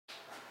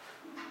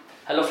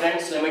Hello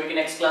friends, limit की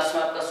next class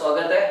में आपका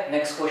स्वागत है।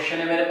 नेक्स्ट क्वेश्चन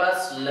है मेरे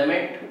पास,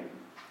 लिमिट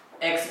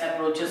x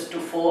अप्रोचेस टू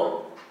 4,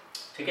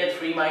 ठीक है,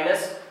 3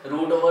 minus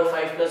root over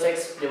 5 plus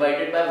x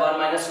divided by 1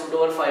 minus root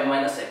over 5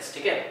 minus x.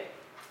 ठीक है,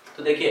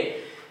 तो देखिए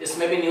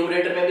इसमें भी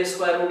न्यूमरेटर में भी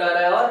स्क्वायर रूट आ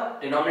रहा है और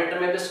डिनोमिनेटर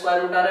में भी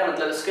स्क्वायर रूट आ रहा है,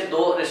 मतलब इसके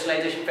दो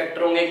रेशनलाइजेशन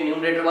फैक्टर होंगे, एक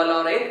न्यूमरेटर वाला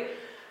और एक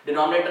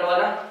डिनोमिनेटर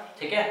वाला।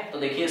 ठीक है, तो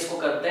देखिए इसको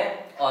करते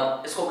हैं,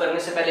 और इसको करने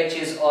से पहले एक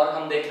चीज और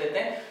हम देख लेते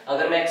हैं।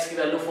 अगर मैं x की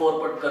वैल्यू 4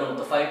 पुट करूं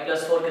तो 5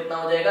 प्लस 4 कितना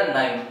हो जाएगा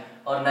 9,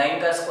 और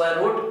 9 का स्क्वायर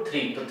रूट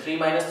 3, तो 3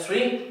 माइनस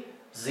 3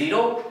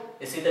 0।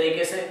 इसी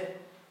तरीके से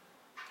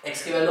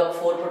x की वैल्यू आप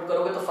 4 पुट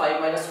करोगे तो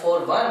 5 minus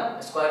 4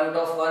 1, square root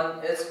of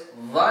 1 is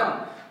 1,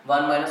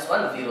 1 minus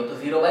 1 0, तो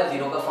 0 बाय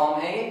 0 का फॉर्म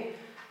है ये।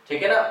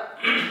 ठीक है ना,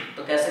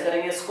 तो कैसे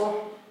करेंगे इसको,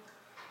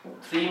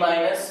 3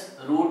 minus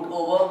root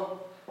over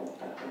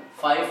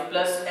 5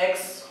 plus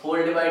x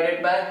whole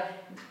divided by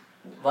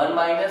 1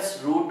 minus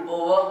root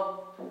over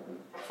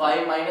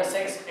 5 minus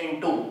x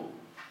into,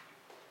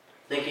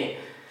 देखिए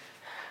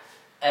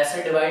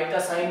ऐसे डिवाइड का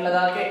साइन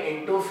लगा के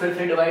इनटू फिर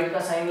से डिवाइड का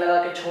साइन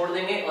लगा के छोड़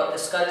देंगे, और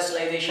इसका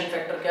रेशनलाइजेशन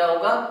फैक्टर क्या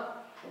होगा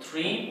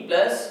 3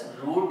 plus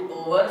root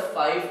over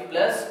 5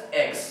 plus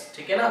x.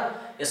 ठीक है ना,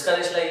 इसका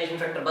रेशनलाइजेशन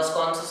फैक्टर, बस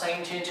कौन सा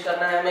साइन चेंज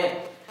करना है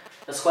हमें,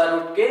 स्क्वायर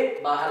रूट के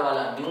बाहर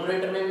वाला।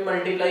 न्यूमरेटर में भी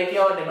मल्टीप्लाई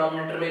किया और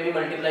डिनोमिनेटर में भी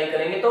मल्टीप्लाई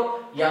करेंगे,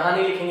 तो यहां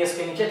नहीं लिखेंगे,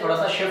 इसके नीचे थोड़ा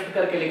सा शिफ्ट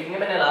करके लिखेंगे।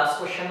 मैंने लास्ट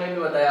क्वेश्चन में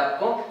भी बताया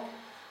आपको,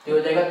 ये हो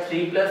जाएगा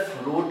 3 plus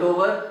root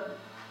over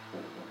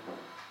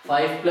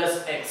 5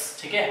 plus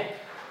x. ठीक है,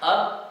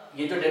 अब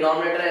ये जो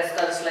डिनोमिनेटर है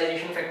इसका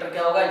रेशनलाइजेशन फैक्टर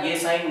क्या होगा, ये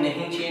साइन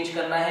नहीं चेंज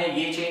करना है,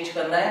 ये चेंज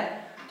करना है,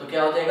 तो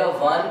क्या हो जाएगा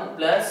 1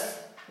 plus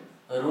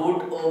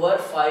root over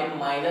 5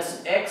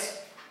 minus x.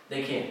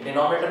 देखिए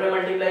डिनोमिनेटर में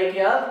मल्टीप्लाई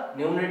किया,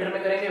 न्यूमरेटर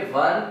में करेंगे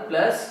 1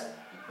 plus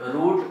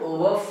root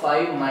over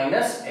 5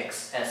 minus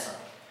x, ऐसा।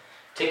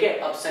 ठीक है,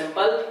 अब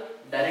सिंपल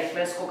डायरेक्ट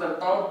मैं इसको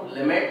करता हूं,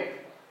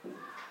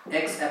 limit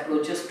x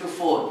approaches to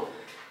 4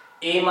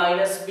 a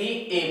minus B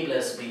a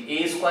plus B,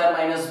 A square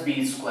minus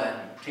B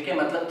square. ठीक है,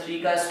 मतलब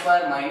 3 का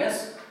square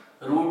minus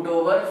root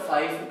over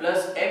 5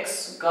 plus x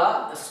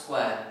का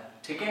स्क्वायर।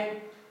 ठीक है,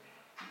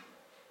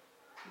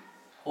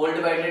 होल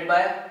डिवाइडेड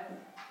बाय,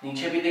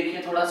 नीचे भी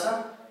देखिए थोड़ा सा,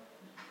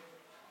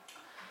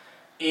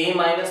 a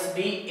minus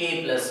B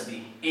a plus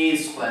B, A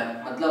square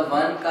मतलब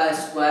 1 का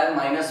स्क्वायर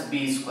माइनस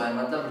बी स्क्वायर,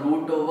 मतलब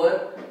रूट ओवर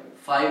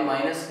 5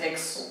 माइनस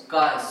एक्स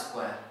का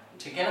स्क्वायर।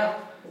 ठीक है ना,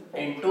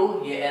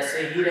 इनटू ये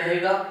ऐसे ही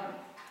रहेगा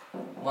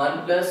 1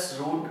 plus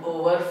root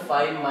over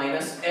 5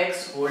 minus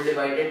x whole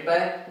divided by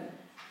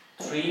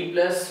 3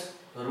 plus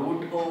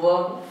root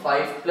over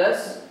 5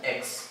 plus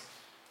x.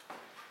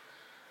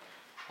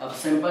 अब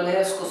सिंपल है,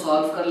 इसको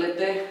सॉल्व कर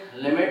लेते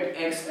हैं। लिमिट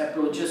x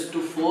अप्रोचेस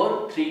टू 4,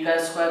 3 का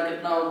स्क्वायर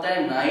कितना होता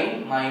है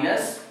 9,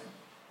 माइनस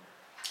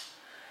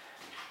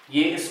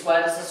ये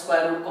स्क्वायर से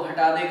स्क्वायर रूट को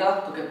हटा देगा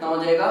तो कितना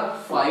हो जाएगा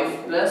 5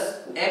 प्लस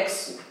एक्स,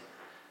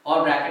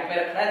 और ब्रैकेट में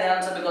रखना है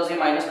ध्यान से, बिकॉज ये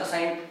माइनस का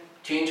साइन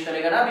चेंज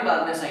करेगा ना अभी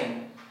बाद में साइन।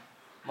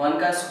 1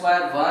 का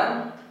स्क्वायर 1,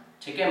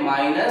 ठीक है,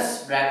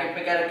 माइनस ब्रैकेट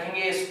में क्या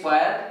रखेंगे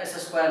स्क्वायर, इस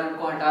स्क्वायर रूट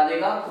को हटा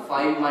देगा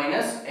 5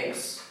 minus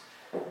x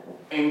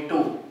into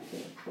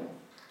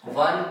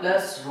 1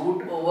 plus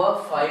root over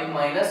 5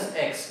 minus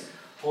x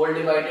whole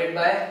divided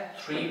by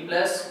 3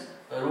 plus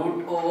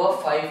root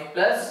over 5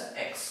 plus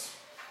x.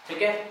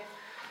 ठीक है,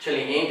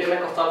 चलिए यहीं पे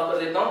मैं सॉल्व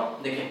कर देता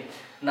हूं। देखिए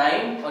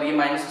 9 और ये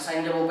माइनस का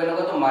साइन जब ओपन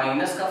होगा तो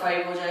माइनस का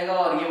 5 हो जाएगा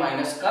और ये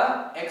माइनस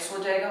का x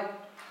हो जाएगा।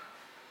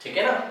 ठीक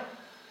है ना,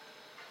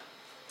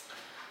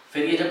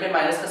 फिर ये जब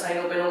माइनस का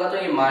साइन ओपन होगा तो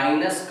ये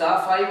माइनस का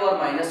 5 और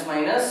माइनस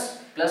माइनस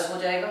प्लस हो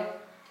जाएगा।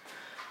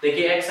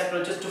 देखिए x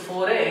अप्रोचेस टू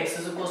 4 है, x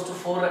इज इक्वल्स टू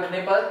 4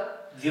 रखने पर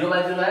 0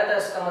 बाय 0 आया था,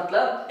 इसका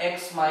मतलब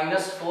x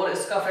माइनस 4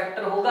 इसका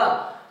फैक्टर होगा,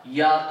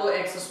 या तो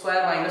x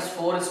स्क्वायर माइनस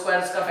 4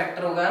 स्क्वायर इसका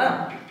फैक्टर होगा ना,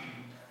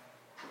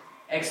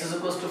 x is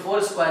equals to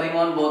 4 squaring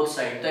on both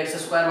side, तो x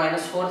स्क्वायर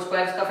माइनस 4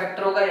 स्क्वायर इसका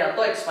फैक्टर होगा, या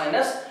तो x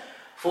माइनस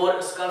 4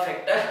 इसका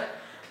फैक्टर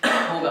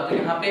होगा। तो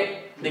यहाँ पे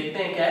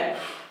देखते हैं क्या है,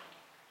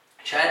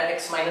 शायद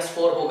x माइनस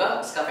 4 होगा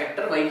इसका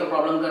फैक्टर, वही तो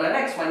प्रॉब्लम कर रहा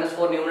है ना, x माइनस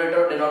 4 न्यूमरेटर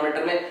और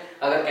डिनोमिनेटर में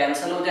अगर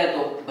कैंसिल हो जाए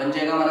तो बन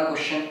जाएगा हमारा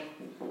question.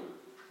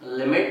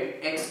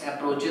 Limit x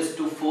approaches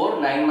to 4,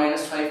 9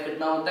 minus 5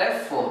 कितना होता है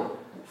 4,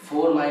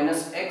 4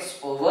 minus x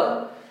over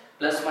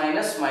plus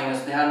minus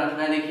minus, ध्यान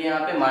रखना है, देखिए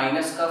यहाँ पे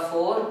माइनस का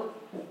 4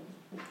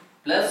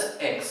 प्लस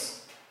एक्स,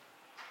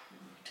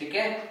 ठीक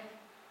है,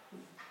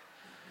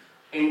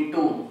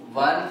 into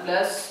 1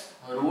 plus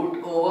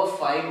root over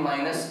 5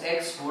 minus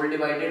x whole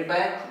divided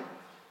by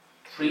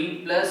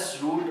 3 plus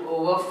root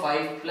over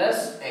 5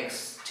 plus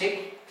x.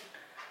 ठीक,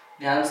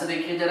 ध्यान से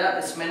देखिए जरा,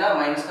 इसमें ना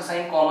माइनस का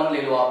साइन कॉमन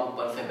ले लो आप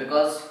ऊपर से,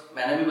 बिकॉज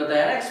मैंने भी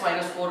बताया ना x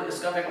माइनस 4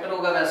 इसका फैक्टर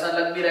होगा, वैसा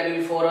लग भी रहा है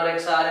कि 4 और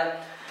x आ रहा है,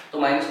 तो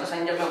माइनस का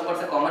साइन जब मैं ऊपर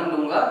से कॉमन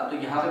लूंगा तो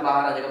यहाँ पे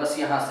बाहर आ जाएगा, बस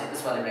यहाँ से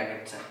इस वाले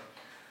ब्रैकेट से,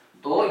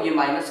 तो ये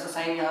माइनस का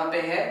साइन यहाँ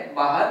पे है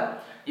बाहर,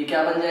 ये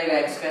क्या बन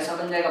जाएगा x कैसा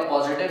बन जाएगा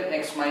पॉजिटिव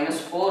x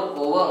माइनस 4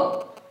 ओवर,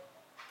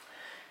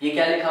 ये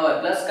क्या लिखा हुआ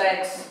है प्लस का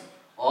x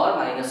और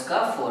माइनस का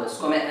 4,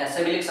 इसको मैं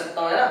ऐसे भी लिख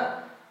सकता हूँ है ना,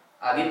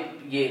 आगे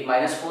ये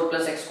 -4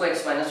 प्लस एक्स को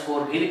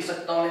x-4 भी लिख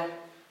सकता हूं मैं,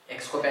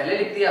 x को पहले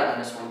लिख दिया,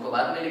 -4 को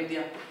बाद में लिख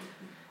दिया,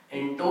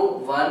 into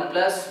 1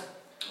 plus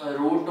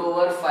root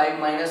over 5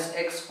 minus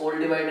x whole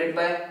divided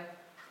by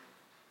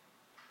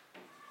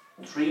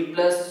 3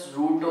 plus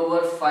root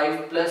over 5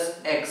 plus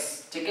x.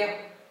 ठीक है,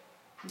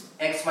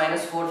 x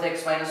 -4 से x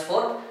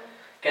 -4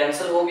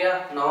 कैंसिल हो गया।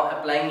 नाउ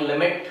अप्लाइंग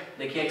लिमिट,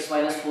 देखिए x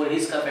 -4 ही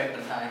इसका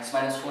फैक्टर था, x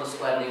 -4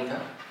 स्क्वायर नहीं था,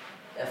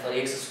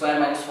 सॉरी x स्क्वायर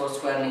 -4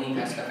 स्क्वायर नहीं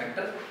था इसका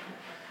फैक्टर।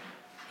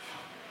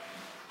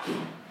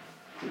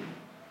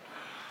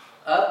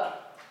 अब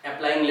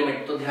अप्लाइंग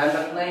लिमिट, तो ध्यान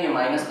रखना है ये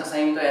माइनस का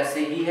साइन तो ऐसे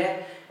ही है,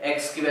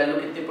 x की वैल्यू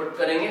कितनी पुट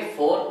करेंगे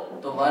 4,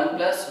 तो 1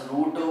 plus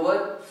root over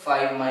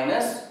 5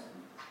 minus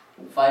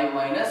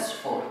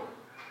 4,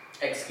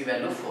 x की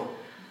वैल्यू 4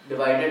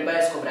 डिवाइडेड बाय,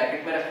 इसको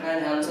ब्रैकेट में रखना है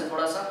ध्यान से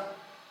थोड़ा सा,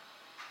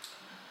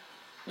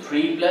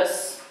 3 plus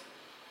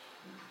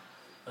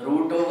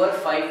root over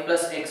 5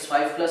 plus x,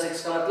 5 plus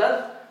x का मतलब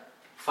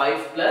 5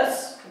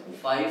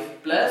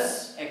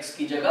 प्लस एक्स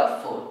की जगह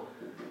 4,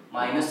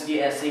 माइनस ये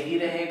ऐसे ही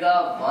रहेगा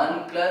 1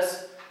 plus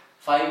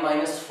 5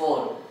 minus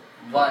 4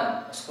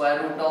 1,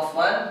 square root of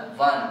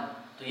 1,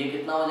 तो ये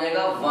कितना हो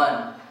जाएगा 1।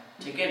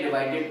 ठीक है,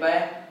 divided by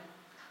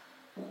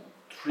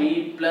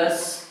 3 plus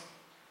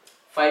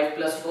 5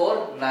 plus 4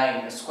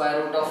 9,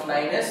 square root of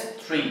 9 is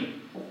 3।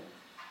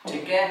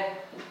 ठीक है,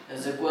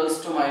 is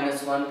equals to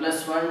 -1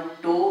 plus 1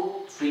 2,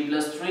 3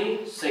 plus 3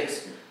 6,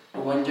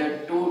 2 1 जा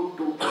 2,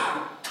 2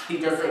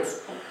 3 जा 6,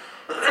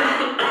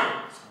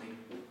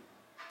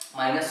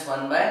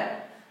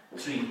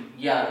 -1/3,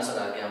 ये आंसर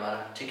आ गया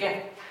हमारा। ठीक है,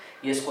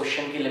 ये इस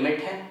क्वेश्चन की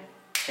लिमिट है।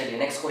 चलिए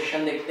नेक्स्ट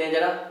क्वेश्चन देखते हैं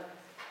जरा।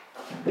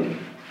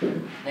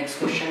 नेक्स्ट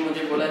क्वेश्चन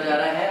मुझे बोला जा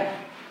रहा है,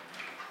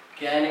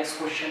 क्या है नेक्स्ट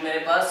क्वेश्चन मेरे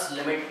पास,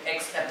 limit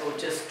x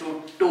approaches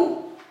to 2,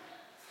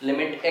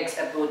 limit x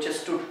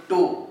approaches to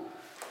 2,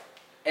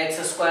 x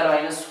square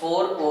minus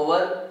 4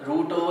 over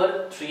root over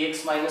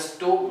 3x minus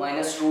 2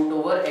 minus root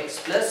over x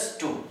plus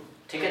 2।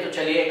 ठीक है, तो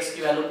चलिए x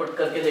की वैल्यू पुट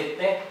करके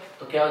देखते हैं,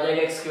 तो क्या हो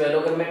जाएगा x की वैल्यू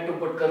अगर मैं 2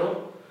 पुट करूं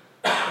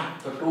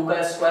तो 2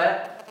 का स्क्वायर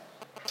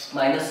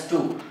माइनस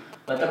 2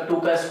 मतलब 2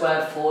 का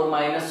स्क्वायर 4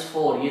 माइनस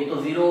 4, ये तो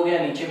 0 हो गया,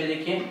 नीचे भी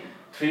देखिए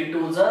 3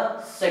 2 जा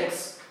 6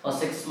 और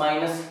 6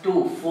 माइनस 2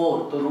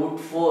 4, तो रूट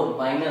 4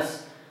 माइनस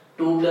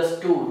 2 प्लस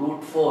 2 रूट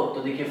 4, तो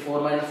देखिए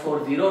 4 माइनस 4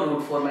 0,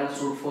 रूट 4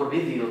 माइनस रूट 4 भी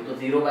 0, तो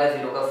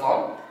 0/0 का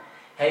फॉर्म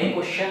है ये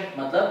क्वेश्चन।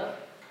 मतलब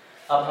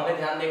अब हमें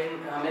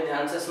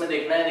ध्यान से इसमें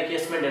देखना है, देखिए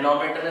इसमें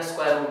डिनोमिनेटर में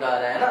स्क्वायर रूट आ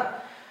रहा है ना,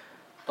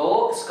 तो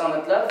इसका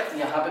मतलब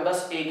यहाँ पे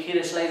बस एक ही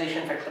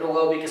रेशनलाइजेशन फैक्टर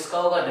होगा, वो भी किसका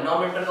होगा,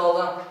 डिनोमिनेटर का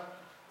होगा।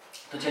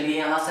 तो चलिए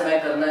यहाँ से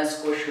मैं करना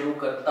इसको शुरू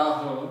करता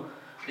हूँ,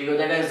 ठीक हो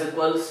जाएगा इज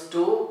इक्वल्स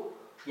टू,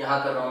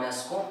 यहाँ कर रहा हूँ मैं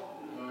इसको,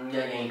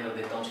 या यहीं कर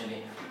देता हूँ,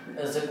 चलिए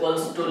is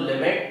equals to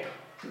limit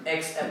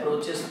x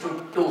approaches to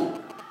 2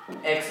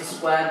 x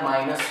square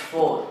minus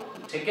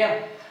 4। ठीक है,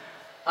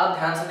 अब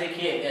ध्यान से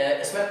देखिए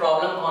इसमें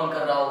प्रॉब्लम कौन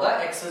कर रहा होगा,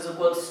 x इज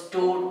इक्वल्स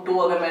टू 2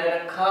 अगर मैंने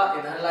रखा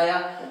इधर लाया,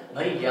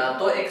 भाई या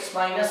तो x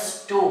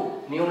माइनस 2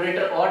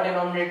 न्यूमरेटर और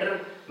डिनोमिनेटर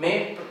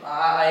में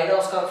आएगा,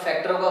 उसका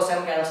फैक्टर होगा, उसे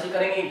हम कैंसिल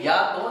करेंगे, या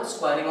तो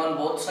स्क्वायरिंग ऑन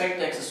बोथ साइड,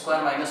 तो x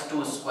square minus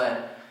 2 square,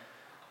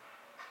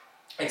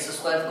 x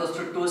square equals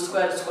to 2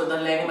 square, इसको इधर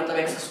लेंगे मतलब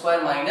x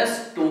स्क्वायर माइनस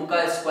 2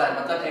 का स्क्वायर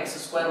मतलब x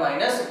स्क्वायर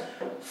माइनस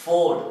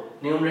 4,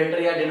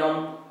 न्यूमरेटर या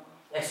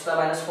denominator, x square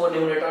minus 4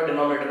 numerator और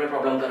डिनोमिनेटर में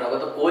प्रॉब्लम कर रहा होगा,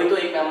 तो कोई तो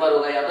एक नंबर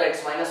होगा, या तो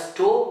x माइनस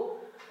 2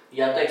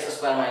 या तो x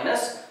स्क्वायर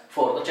माइनस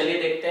 4। तो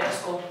चलिए देखते हैं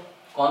इसको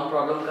कौन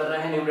प्रॉब्लम कर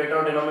रहा है न्यूमरेटर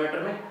और डिनोमिनेटर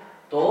में।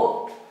 तो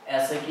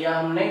ऐसे किया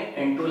हमने,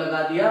 इनटू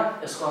लगा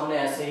दिया, इसको हमने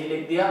ऐसे ही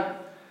लिख दिया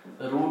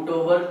root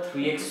over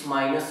 3x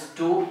minus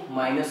 2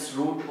 minus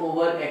root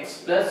over x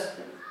plus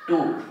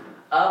 2।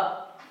 अब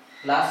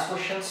लास्ट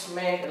क्वेश्चंस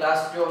में,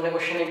 लास्ट जो हमने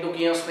क्वेश्चन 1 2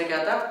 किए उसमें क्या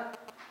था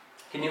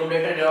कि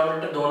न्यूमरेटर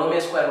डिनोमिनेटर दोनों में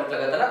स्क्वायर रूट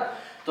लगा था ना,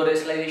 तो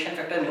रेशनलाइजेशन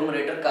फैक्टर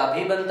न्यूमरेटर का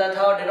भी बनता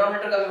था और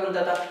डिनोमिनेटर का भी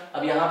बनता था।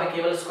 अब यहाँ पे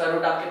केवल स्क्वायर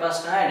रूट आपके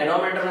पास कहाँ है,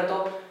 डिनोमिनेटर में,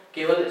 तो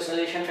केवल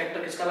रेशनलाइजेशन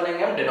फैक्टर किसका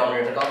बनाएंगे हम,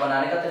 डिनोमिनेटर का।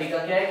 बनाने का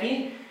तरीका क्या है कि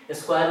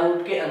स्क्वायर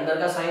रूट के अंदर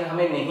का साइन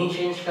हमें नहीं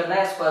चेंज करना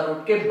है, स्क्वायर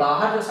रूट के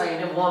बाहर जो साइन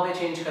है वो हमें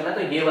चेंज करना है,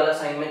 तो ये वाला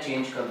साइन मैं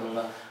चेंज कर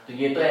दूंगा, तो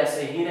ये तो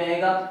ऐसे ही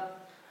रहेगा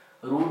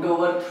रूट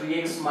ओवर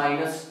 3x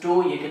माइनस 2,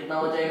 ये कितना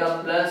हो जाएगा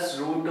plus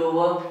root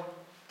over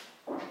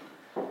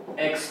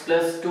x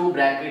plus 2,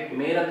 bracket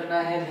में रखना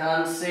है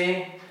ध्यान से,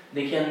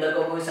 देखिए अंदर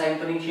का कोई साइन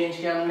तो नहीं चेंज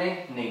किया हमने,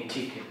 नहीं,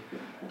 ठीक है,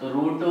 तो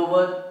root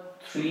over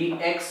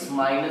 3x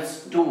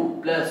minus 2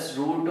 plus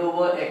root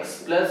over x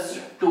plus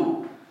 2,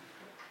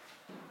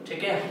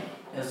 ठीक है,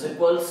 is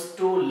equals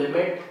to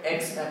limit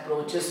x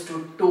approaches to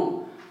 2,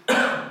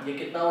 ये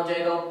कितना हो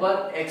जाएगा ऊपर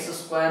x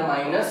स्क्वायर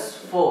माइनस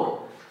 4,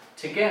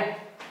 ठीक है,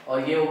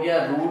 और ये हो गया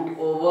root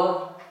over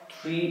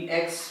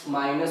 3x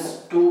minus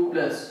 2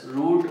 plus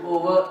root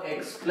over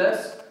x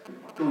plus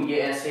 2, ये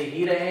ऐसे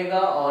ही रहेगा।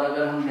 और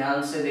अगर हम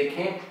ध्यान से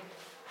देखें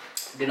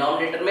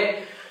डिनोमिनेटर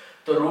में,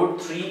 तो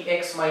root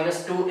 3x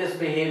minus 2 is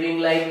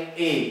behaving like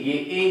a, ये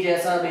a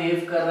जैसा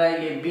बिहेव कर रहा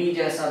है, ये b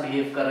जैसा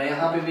बिहेव कर रहा है,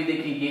 यहाँ पे भी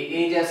देखिए ये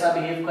a जैसा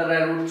बिहेव कर रहा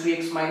है रूट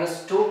 3x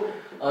माइनस 2,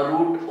 और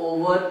root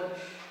over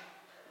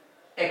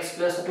x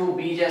plus 2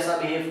 b जैसा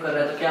बिहेव कर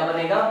रहा है, तो क्या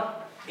बनेगा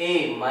a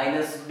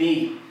minus b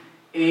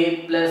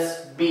a plus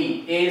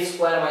B, A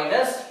square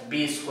minus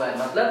B square,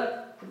 मतलब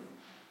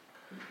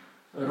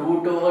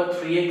root over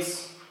 3x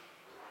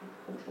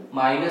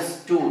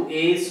minus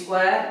 2a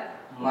square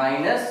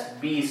minus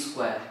B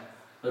square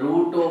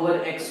root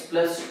over x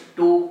plus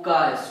 2 का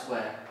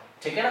स्क्वायर।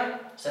 ठीक है ना,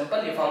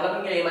 सिंपल। ये फॉर्मूला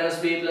बन गया a minus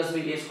B plus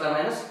B, A square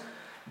minus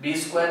B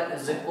square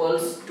is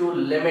equals to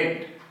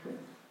limit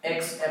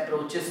x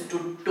approaches to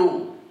 2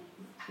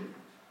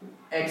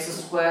 x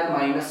square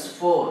minus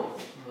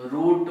 4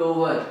 root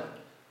over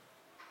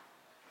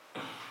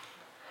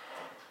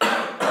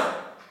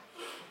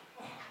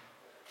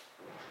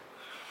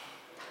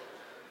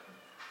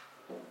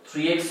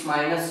 3x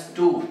minus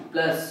 2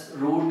 plus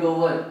root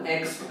over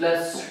x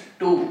plus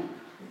 2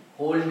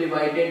 whole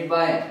divided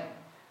by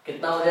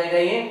कितना हो जाएगा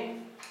ये,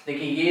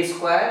 देखिए ये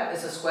square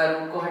इस square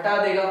root को हटा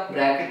देगा,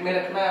 ब्रैकेट में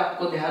रखना है,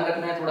 आपको ध्यान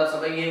रखना है थोड़ा सा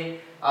भाई,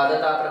 ये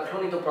आदत आप रख लो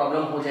नहीं तो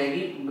प्रॉब्लम हो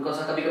जाएगी, बिकॉज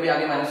कभी कभी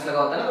आगे माइनस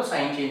लगा होता है ना तो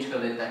साइन चेंज कर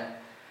देता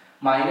है।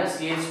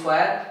 माइनस ये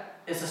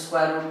स्क्वायर इस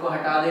स्क्वायर रूट को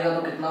हटा देगा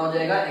तो कितना हो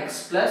जाएगा x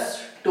plus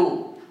 2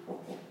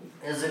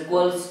 is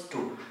equals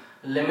to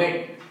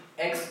limit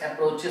x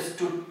approaches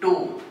to 2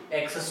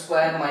 x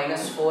square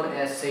minus 4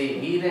 ऐसे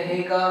ही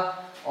रहेगा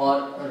और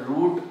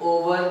root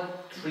over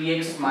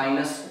 3x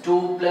minus 2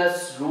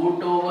 plus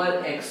root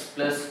over x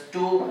plus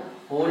 2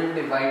 whole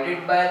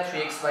divided by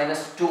 3x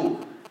minus 2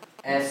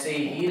 ऐसे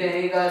ही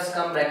रहेगा।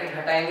 इसका हम ब्रैकेट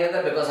हटाएंगे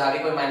अगर, बिकॉज आगे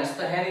कोई माइनस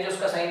तो है नहीं जो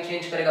उसका साइन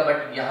चेंज करेगा,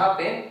 बट यहाँ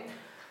पे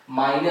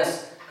माइनस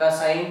का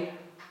साइन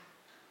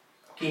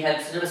की हेल्प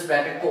से जब इस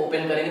ब्रैकेट को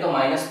ओपन करेंगे तो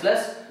माइनस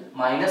प्लस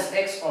माइनस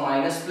x और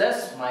माइनस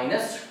प्लस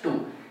माइनस 2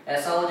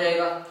 ऐसा हो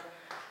जाएगा।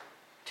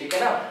 ठीक है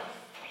ना,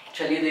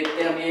 चलिए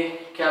देखते हैं अब ये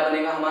क्या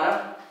बनेगा हमारा।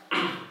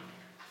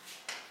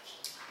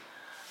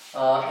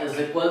 Is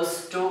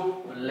equals to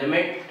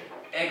limit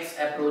x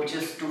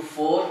approaches to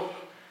 4,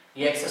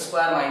 ये एक्स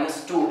स्क्वायर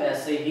माइनस 2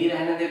 ऐसे ही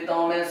रहने देता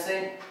हूं मैं इसे,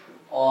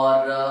 और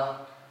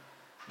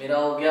मेरा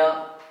हो गया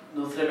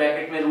दूसरे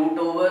ब्रैकेट में root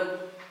over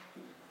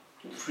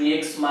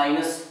 3x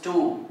minus 2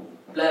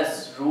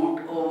 plus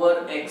root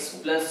over x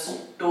plus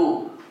 2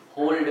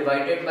 whole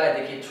divided by,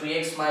 देखिए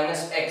 3x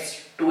माइनस x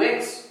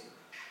 2x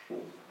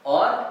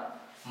और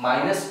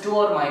माइनस 2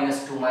 और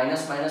minus 2,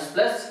 minus minus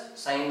plus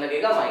sign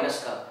लगेगा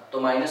माइनस का, तो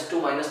माइनस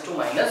 2 माइनस 2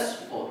 माइनस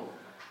 4।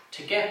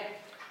 ठीक है,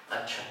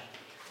 अच्छा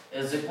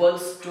इज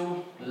इक्वल्स टू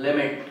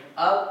लिमिट,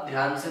 अब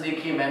ध्यान से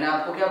देखिए मैंने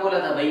आपको क्या बोला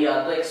था भाई, या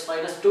तो x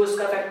माइनस 2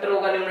 इसका फैक्टर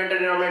होगा न्यूमरेटर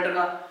डिनोमिनेटर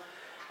का,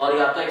 और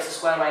या तो x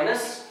स्क्वायर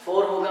माइनस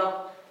 4 होगा।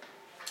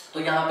 तो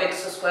यहाँ पे x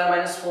स्क्वायर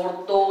माइनस 4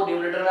 तो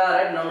न्यूमरेटर में आ रहा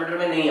है, डिनोमिनेटर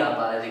में नहीं आ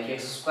पा रहा है, देखिए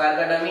x स्क्वायर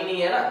का डमी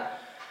नहीं है ना,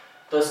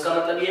 तो इसका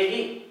मतलब ये है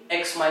कि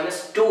x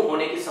माइनस 2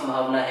 होने की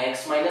संभावना है,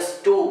 x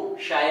माइनस 2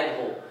 शायद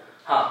हो,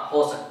 हाँ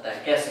हो सकता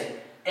है। कैसे,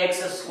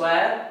 x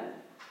स्क्वायर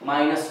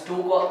माइनस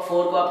 2 को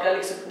 4 को आप क्या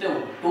लिख सकते हो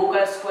 2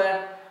 का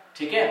स्क्वायर।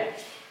 ठीक है,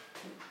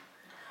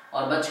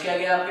 और बच क्या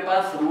गया आपके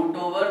पास root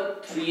over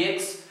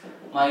 3x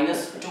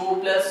minus 2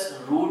 plus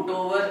root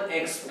over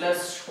x plus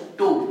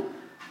 2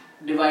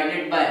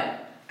 divided by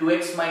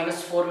 2x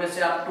minus 4 में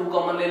से आप 2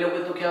 कॉमन ले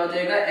लोगे तो क्या हो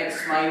जाएगा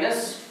x माइनस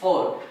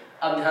 4।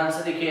 अब ध्यान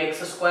से देखिए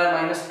x स्क्वायर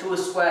माइनस 2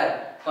 स्क्वायर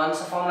कौन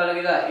सा फॉर्मूला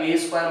लगेगा, a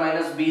square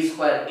minus b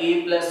square,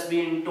 a plus b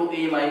into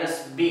a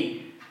minus b।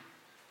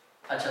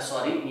 अच्छा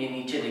सॉरी, ये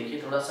नीचे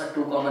देखिए थोड़ा सा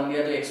 2 कॉमन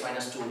गया तो x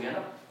माइनस 2 गया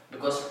ना,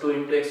 बिकॉज 2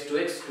 इंटू x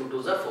 2x 2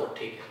 2 4।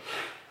 ठीक है,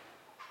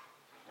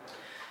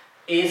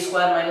 a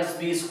square minus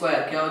b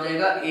square क्या हो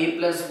जाएगा a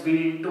plus b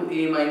into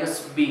a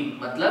minus b,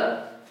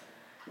 मतलब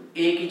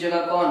a की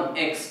जगह कौन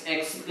x,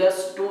 x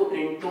plus 2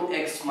 into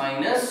x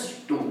minus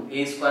 2,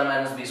 a square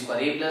minus b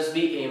square, a plus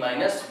b a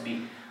minus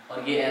b,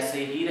 और ये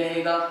ऐसे ही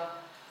रहेगा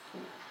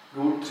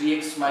root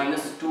 3x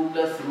minus 2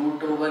 plus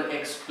root over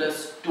x plus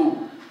 2।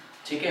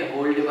 ठीक है,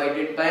 whole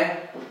divided by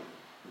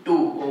 2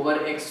 over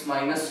x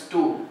minus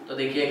 2, तो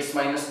देखिए x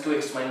minus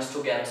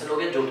 2 cancel हो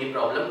गया जो कि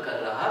प्रॉब्लम कर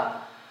रहा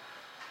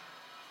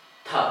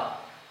था।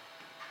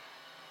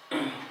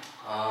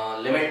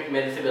 लिमिट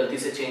मेरे से गलती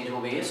से चेंज हो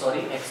गई है, सॉरी,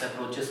 x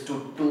अप्रोचेस टू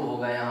 2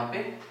 होगा यहाँ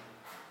पे।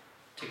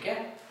 ठीक है,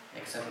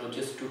 x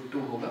अप्रोचेस टू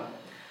 2 होगा।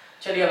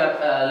 चलिए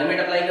अब लिमिट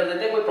अप्लाई कर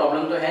देते हैं, कोई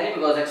प्रॉब्लम तो है नहीं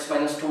बिकॉज x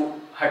माइनस 2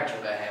 हट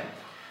चुका है।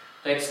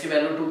 तो x की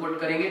वैल्यू 2 पुट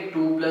करेंगे,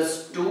 2 प्लस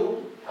 2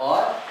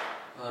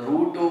 और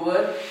root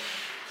over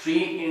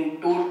 3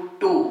 into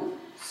 2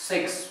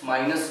 6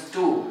 minus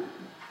 2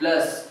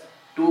 plus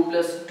 2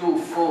 plus 2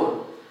 4।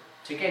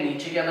 ठीक है,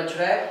 नीचे क्या बच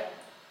रहा है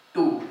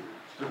 2,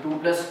 तो 2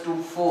 plus 2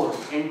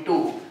 4 into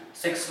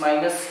 6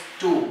 minus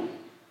 2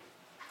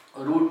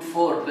 root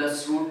 4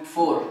 plus root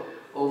 4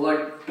 over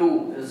 2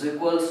 is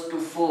equals to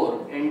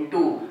 4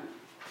 into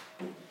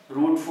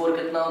root 4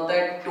 कितना होता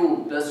है 2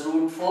 plus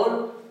root 4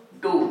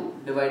 2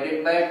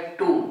 divided by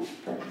 2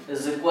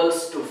 is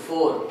equals to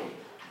 4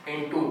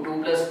 into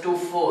 2 plus 2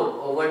 4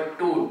 over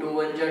 2, 2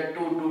 1 जा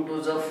 2, 2 2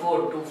 जा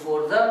 4, 2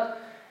 4 जा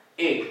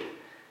 8।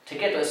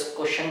 ठीक है, तो इस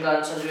क्वेश्चन का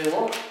आंसर जो है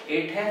वो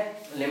 8 है।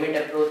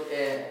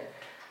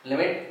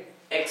 Limit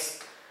x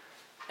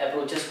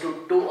approaches to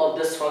 2 of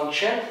this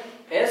function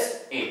is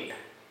 8।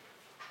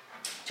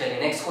 चलिए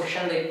नेक्स्ट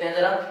क्वेश्चन देखते हैं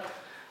जरा।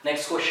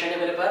 नेक्स्ट क्वेश्चन है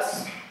मेरे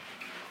पास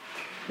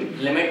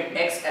लिमिट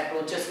x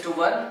अप्रोचेस टू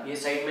 1, ये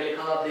साइड में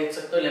लिखा हुआ आप देख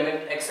सकते हो,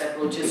 limit x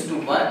approaches to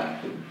 1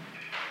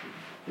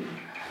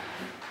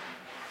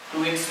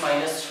 2x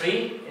minus 3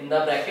 in the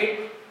bracket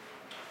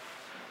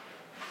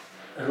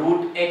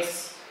root x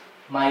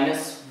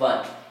minus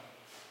 1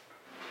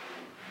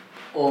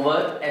 over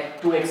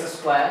 2x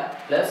square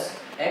plus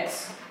x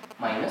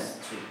minus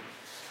 3।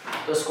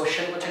 तो इस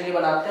क्वेश्चन को चलिए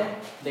बनाते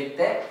हैं,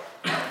 देखते हैं।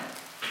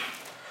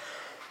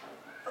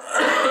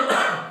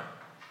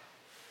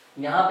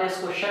 यहां पे इस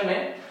क्वेश्चन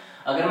में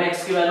अगर मैं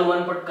x की वैल्यू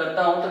 1 पुट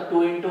करता हूं तो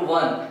 2 into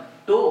 1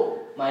 2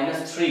 minus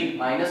 3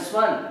 minus 1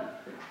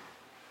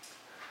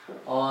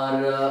 और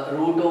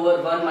root over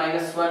 1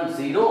 minus 1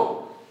 0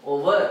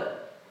 over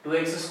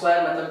 2x square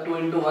मतलब 2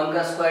 into 1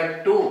 का स्क्वायर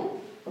 2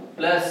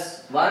 प्लस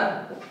 1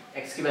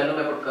 x की वैल्यू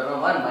मैं पुट कर रहा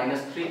हूँ 1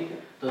 minus 3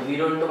 तो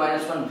 0 into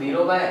minus 1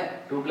 0 by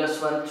 2 plus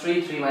 1 3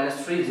 3 minus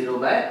 3 0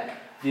 by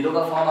 0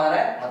 का फॉर्म आ रहा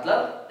है। मतलब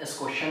इस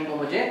क्वेश्चन को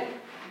मुझे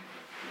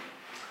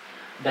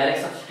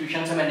डायरेक्ट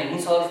सब्स्टिट्यूशन से मैं नहीं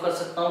सॉल्व कर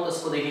सकता हूँ, तो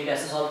इसको देखिए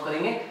कैसे सॉल्व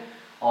करेंगे।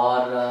 और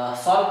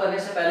सॉल्व करने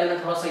से पहले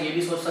मैं थोड़ा सा ये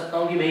भी सोच सकता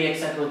हूँ कि भाई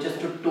x अप्रोचेस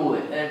टू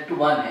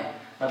 1 है,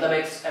 मतलब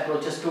x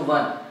अप्रोचेस टू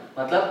 1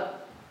 मतलब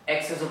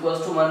x इज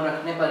इक्वल्स टू 1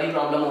 रखने पर ही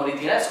प्रॉब्लम हो रही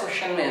थी ना इस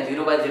क्वेश्चन में,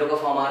 0 by 0 का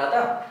फॉर्म आ रहा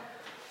था,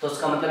 तो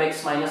उसका मतलब x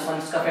minus 1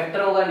 इसका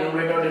फैक्टर होगा,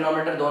 न्यूमरेटर और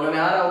डिनोमिनेटर दोनों में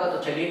आ रहा होगा। तो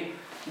चलिए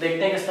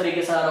देखते हैं किस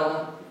तरीके से आ रहा होगा।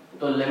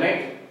 तो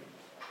लिमिट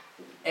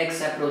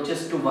x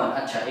अप्रोचेस टू 1,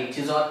 अच्छा एक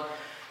चीज और,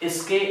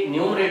 इसके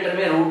न्यूमरेटर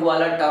में रूट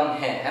वाला टर्म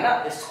है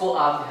ना, इसको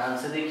आप ध्यान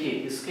से देखिए,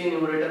 इसके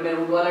न्यूमरेटर में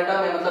रूट वाला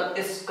टर्म है, मतलब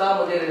इसका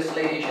मुझे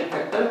रेशनलाइजेशन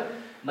फैक्टर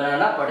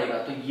बनाना पड़ेगा।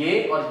 तो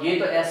ये और ये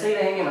तो ऐसे ही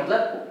रहेंगे,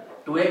 मतलब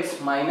 2x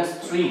minus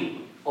 3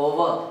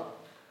 over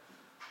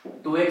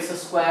 2x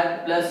square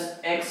plus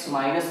x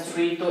minus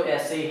 3 तो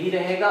ऐसे ही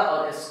रहेगा,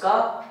 और इसका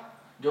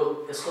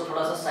जो इसको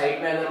थोड़ा सा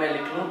साइड में अगर मैं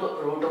लिख लूं तो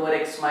root over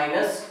x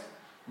minus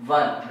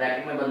 1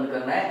 bracket में बंद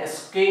करना है,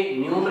 इसके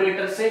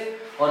न्यूमरेटर से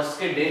और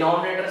इसके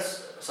डिनोमिनेटर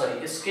सॉरी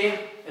इसके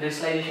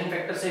रेशनलाइजेशन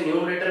फैक्टर से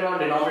न्यूमरेटर में और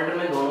डिनोमिनेटर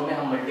में दोनों में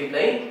हम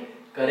मल्टीप्लाई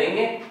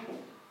करेंगे।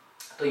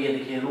 तो ये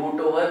देखिए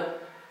रूट ओवर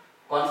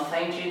कौन सा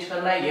साइन चेंज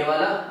करना है, ये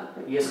वाला,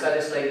 ये इसका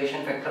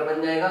रेशनलाइजेशन फैक्टर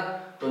बन जाएगा।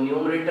 तो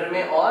न्यूमरेटर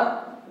में और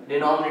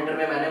डिनोमिनेटर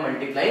में मैंने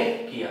मल्टीप्लाई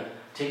किया,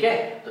 ठीक है।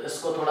 तो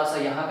इसको थोड़ा सा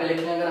यहाँ पे लिख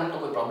लें अगर हम, तो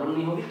कोई प्रॉब्लम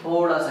नहीं होगी,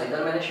 थोड़ा सा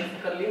इधर मैंने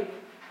शिफ्ट कर लिया,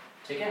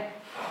 ठीक है।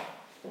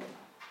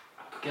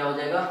 तो क्या हो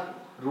जाएगा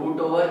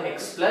रूट ओवर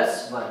x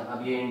प्लस 1,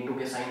 अब ये इनटू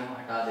के साइन हम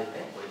हटा देते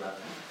हैं, कोई बात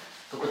नहीं।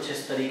 तो कुछ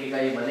इस तरीके का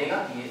ये बनेगा,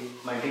 ये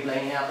मल्टीप्लाई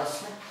है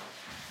आपस में,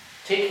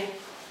 ठीक है।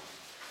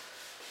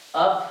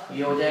 अब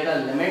ये हो जाएगा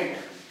लिमिट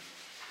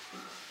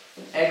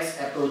x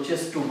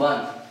अप्रोचेस टू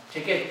 1,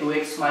 ठीक है,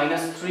 2x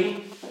minus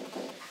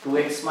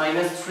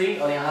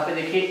 3 और यहाँ पे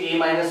देखिए a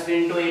minus b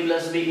into a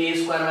plus b, a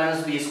square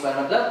minus b square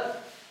मतलब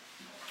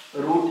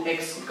रूट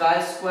x का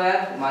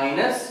स्क्वायर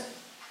माइनस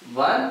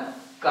 1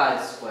 का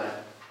स्क्वायर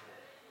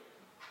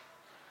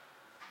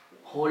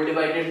होल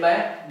डिवाइडेड बाय,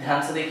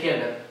 ध्यान से देखिए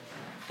अगर,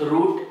 तो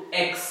रूट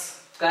x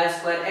का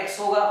स्क्वायर x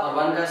होगा और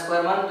 1 का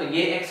स्क्वायर 1, तो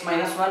ये x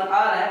minus 1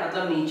 आ रहा है,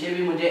 मतलब नीचे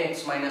भी मुझे x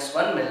minus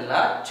 1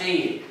 मिलना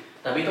चाहिए,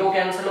 तभी तो वो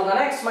कैंसिल होगा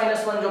ना x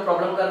minus 1 जो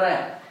प्रॉब्लम कर रहा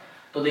है।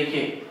 तो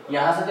देखिए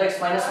यहां से तो x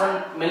minus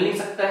 1 मिल नहीं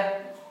सकता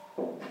है,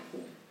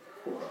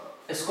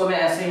 इसको मैं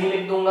ऐसे ही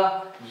लिख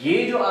दूंगा।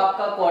 ये जो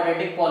आपका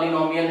क्वाड्रेटिक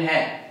पॉलिनोमियल है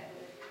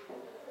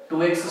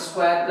 2x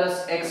square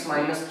plus x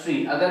minus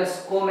 3, अगर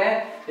इसको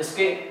मैं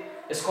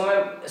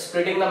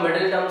स्प्लिटिंग द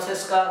मिडिल टर्म से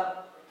इसका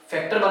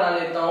फैक्टर बना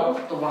लेता हूं,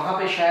 तो वहां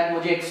पे शायद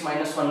मुझे x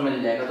minus 1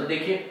 मिल जाएगा। तो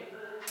देखिए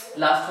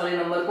लास्ट वाले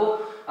नंबर को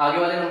आगे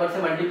वाले नंबर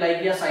से मल्टीप्लाई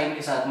किया साइन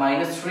के साथ,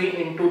 -3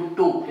 into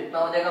 2 कितना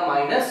हो जाएगा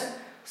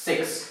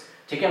 -6,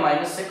 ठीक है।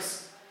 -6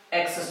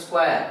 x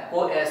स्क्वायर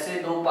को ऐसे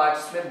दो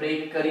पार्ट्स में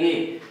ब्रेक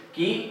करिए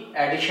कि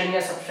एडिशन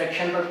या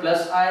सब्ट्रैक्शन पर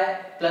प्लस आए,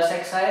 प्लस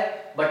x आए,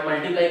 बट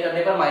मल्टीप्लाई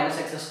करने पर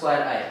 -x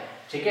स्क्वायर आए,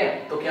 ठीक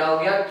है। तो क्या हो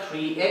गया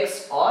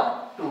 3x और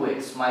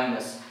 2x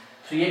minus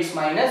 3x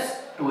minus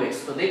 2x,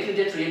 तो देख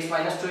लीजिए 3x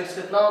माइनस 2x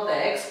कितना होता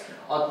है x,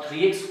 और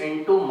 3x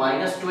इंटू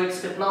माइनस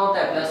 2x कितना होता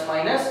है plus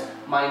minus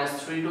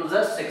 -3 to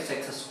the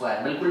 6x square,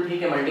 बिल्कुल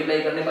ठीक है।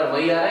 मल्टीप्लाई करने पर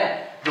वही आ रहा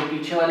है जो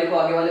पीछे वाले को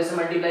आगे वाले से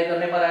मल्टीप्लाई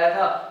करने पर आया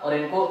था, और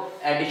इनको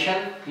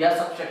एडिशन या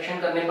सब्ट्रैक्शन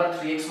करने पर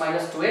 3x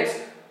माइनस 2x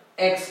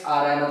x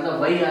आ रहा है,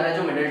 मतलब वही आ रहा है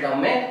जो मिडिल टर्म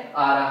में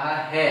आ रहा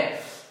है।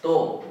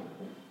 तो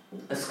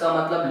इसका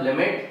मतलब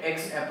limit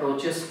x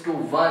approaches to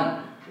 1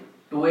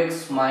 2x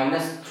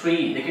minus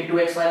 3, देखिए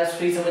 2x minus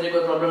 3 से मुझे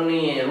कोई प्रॉब्लम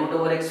नहीं है, रूट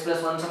ओवर x plus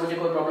 1 से मुझे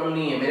कोई प्रॉब्लम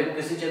नहीं है, मेरे को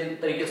किसी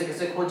तरीके से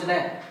किसे खोजना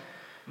है,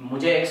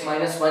 मुझे x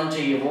minus 1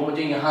 चाहिए, वो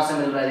मुझे यहाँ से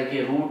मिल रहा है।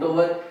 देखिए रूट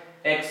ओवर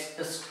x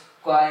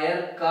स्क्वायर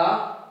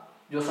का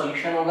जो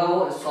सॉल्यूशन होगा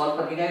वो सॉल्व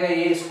करके क्या है,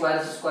 ये स्क्वायर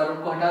से स्क्वायर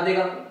रूट को हटा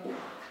देगा,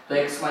 तो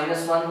x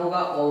minus 1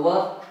 होगा ओवर,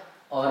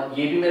 और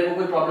ये भी मेरे को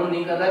कोई प्रॉब्लम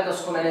नहीं कर रहा है, तो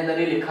उसको मैंने इधर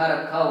ही लिखा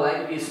रखा हुआ है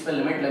क्योंकि इस पे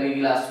लिमिट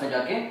लगेगी लास्ट में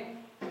जाके।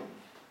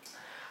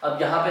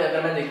 अब यहाँ पे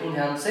अगर मैं देखूं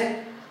ध्यान से,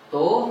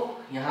 तो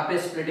यहाँ पे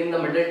स्प्लिटिंग द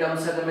मिडिल टर्म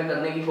से अगर मैं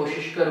करने की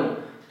कोशिश करूं,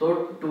 तो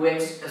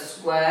 2x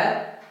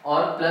स्क्वायर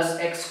और प्लस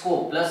x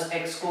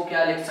को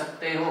क्या लिख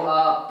सकते हो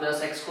आप,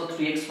 प्लस x को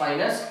 3x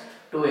माइनस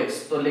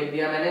 2x, तो लिख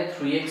दिया मैंने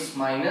 3x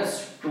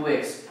माइनस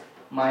 2x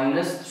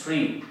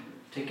 -3,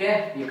 ठीक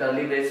है। ये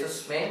कर्ली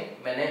ब्रेसेस में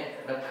मैंने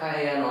रखा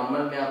है या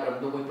नॉर्मल में आप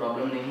रख दो, कोई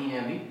प्रॉब्लम नहीं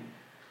है अभी,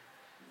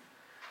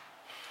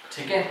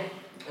 ठीक है।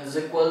 Is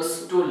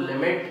equals to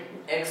limit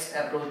x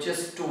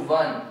approaches to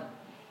 1,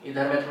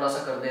 इधर मैं थोड़ा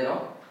सा कर दे रहा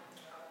हूँ,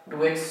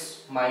 2x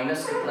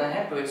माइनस कितना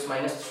है, 2x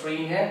माइनस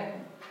 3 है,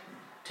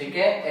 ठीक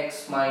है,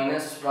 x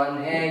माइनस 1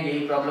 है,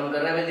 यही प्रॉब्लम कर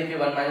रहा है भाई। देखिए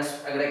 1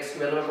 माइनस, अगर x की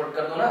वैल्यू में पुट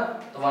कर दो ना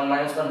तो 1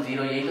 माइनस 1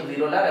 0, यही तो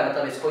 0 ला रहा है,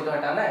 मतलब इसको ही तो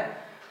हटाना है।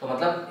 तो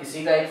मतलब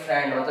इसी का एक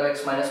फ्रेंड, मतलब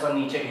x माइनस 1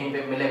 नीचे कहीं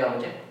पे मिलेगा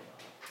मुझे।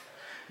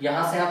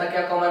 यहाँ से यहाँ तक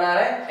क्या कॉमन आ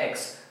रहा है, x,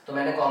 तो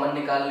मैंने कॉमन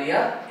निकाल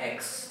लिया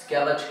x,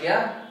 क्या बच गया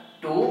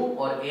 2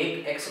 और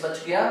एक x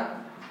बच गया,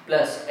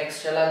 प्लस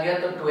x चला गया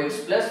तो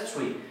 2x प्लस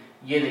 3।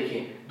 ये देखिए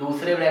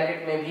दूसरे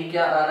ब्रैकेट में भी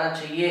क्या आना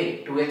चाहिए,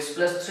 2x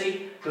प्लस 3।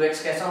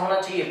 2x कैसा होना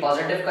चाहिए,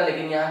 पॉजिटिव का,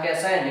 लेकिन यहाँ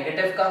कैसा है,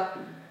 नेगेटिव का।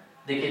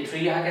 देखिए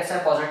 3 यहाँ कैसा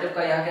है, पॉजिटिव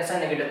का, यहाँ कैसा है,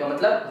 नेगेटिव का,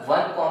 मतलब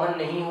 1 कॉमन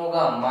नहीं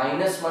होगा,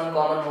 -1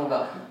 कॉमन होगा।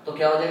 तो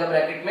क्या हो जाएगा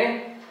ब्रैकेट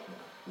में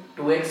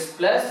 2x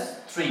प्लस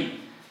 3,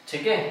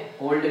 ठीक है,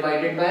 whole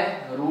divided by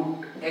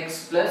 √x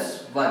plus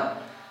 1।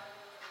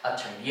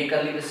 अच्छा, ये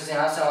कर्ली ब्रेसेस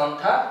यहाँ से ऑन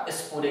था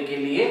इस पूरे के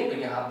लिए, तो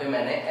यहाँ पे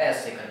मैंने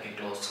ऐसे करके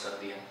क्लोज कर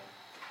दिया।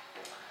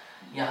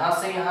 यहाँ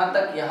से यहाँ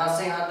तक, यहाँ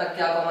से यहाँ तक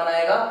क्या कॉमन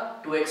आएगा,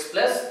 2x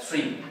प्लस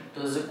 3,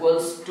 तो is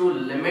equals to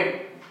limit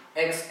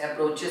x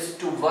approaches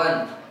to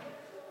 1,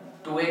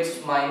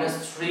 2x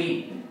minus 3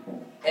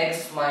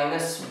 x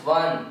minus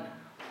 1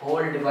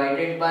 whole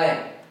divided by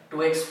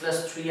 2x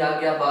plus 3 आ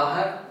गया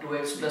बाहर,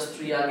 2x प्लस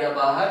 3 आ गया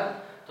बाहर।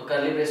 तो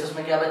कर्ली ब्रेसेस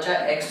में क्या बचा,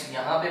 x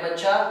यहाँ पे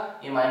बचा,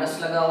 ये माइनस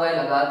लगा हुआ है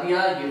लगा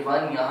दिया, ये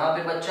 1 यहाँ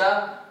पे बचा,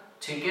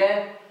 ठीक है,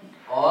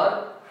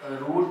 और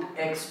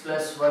 √x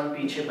प्लस 1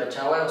 पीछे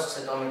बचा हुआ है,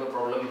 उससे तो हमें कोई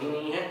प्रॉब्लम ही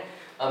नहीं है।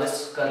 अब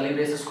इस कर्ली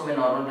ब्रेसेस को मैं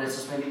नॉर्मल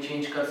ब्रेसेस में भी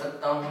चेंज कर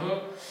सकता हूँ,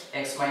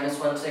 x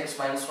माइनस 1 से x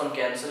माइनस 1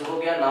 कैंसिल हो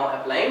गया। नाउ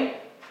अप्लाइंग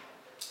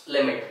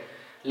लिमिट,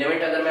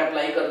 लिमिट अगर मैं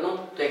अप्लाई कर दूं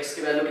तो x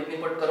की वैल्यू कितनी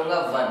पुट करूंगा,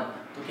 1,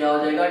 तो क्या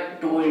हो जाएगा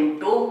 2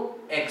 into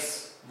x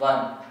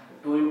 1,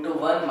 2 into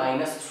 1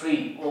 minus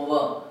 3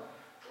 over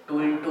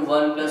 2 into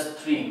 1 plus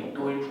 3,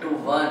 2 into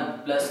 1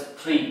 plus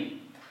 3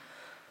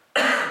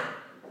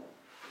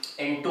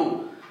 into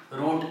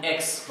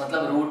 √x,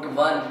 मतलब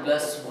 √1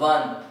 प्लस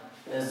 1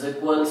 इज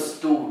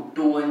इक्वल्स टू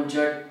 2 1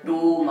 जा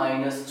 2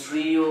 माइनस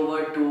 3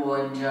 ओवर 2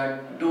 1 जा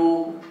 2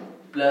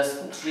 प्लस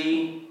 3,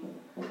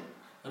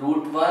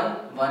 √1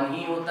 1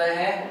 ही होता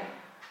है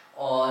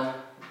और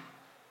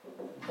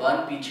 1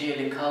 पीछे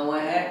लिखा हुआ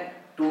है,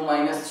 2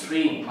 minus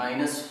 3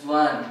 minus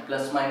 1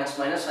 plus minus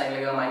minus sign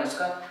लगेगा माइनस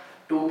का,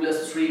 2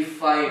 plus 3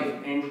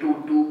 5 into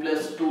 2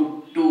 plus 2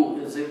 2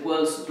 is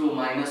equals to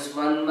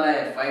 -1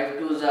 bye 5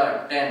 2 जा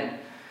 10,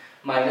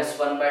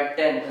 -1 bye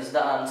 10 is the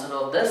answer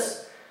of this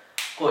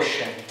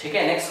question, ठीक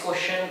है। नेक्स्ट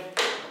क्वेश्चन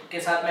के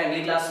साथ मैं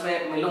अगली क्लास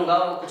में मिलूंगा,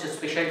 वो कुछ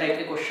स्पेशल टाइप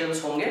के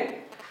क्वेश्चंस होंगे,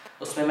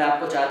 उसमें मैं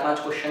आपको 4-5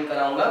 क्वेश्चन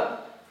कराऊंगा।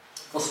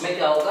 उसमें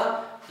क्या होगा,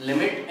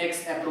 limit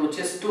x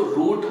approaches to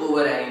root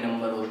over any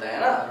number होता है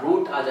ना,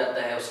 रूट आ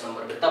जाता है उस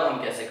नंबर पे, तब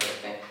हम कैसे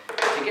करते हैं,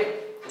 ठीक है,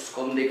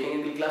 उसको हम देखेंगे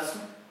अगली क्लास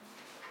में।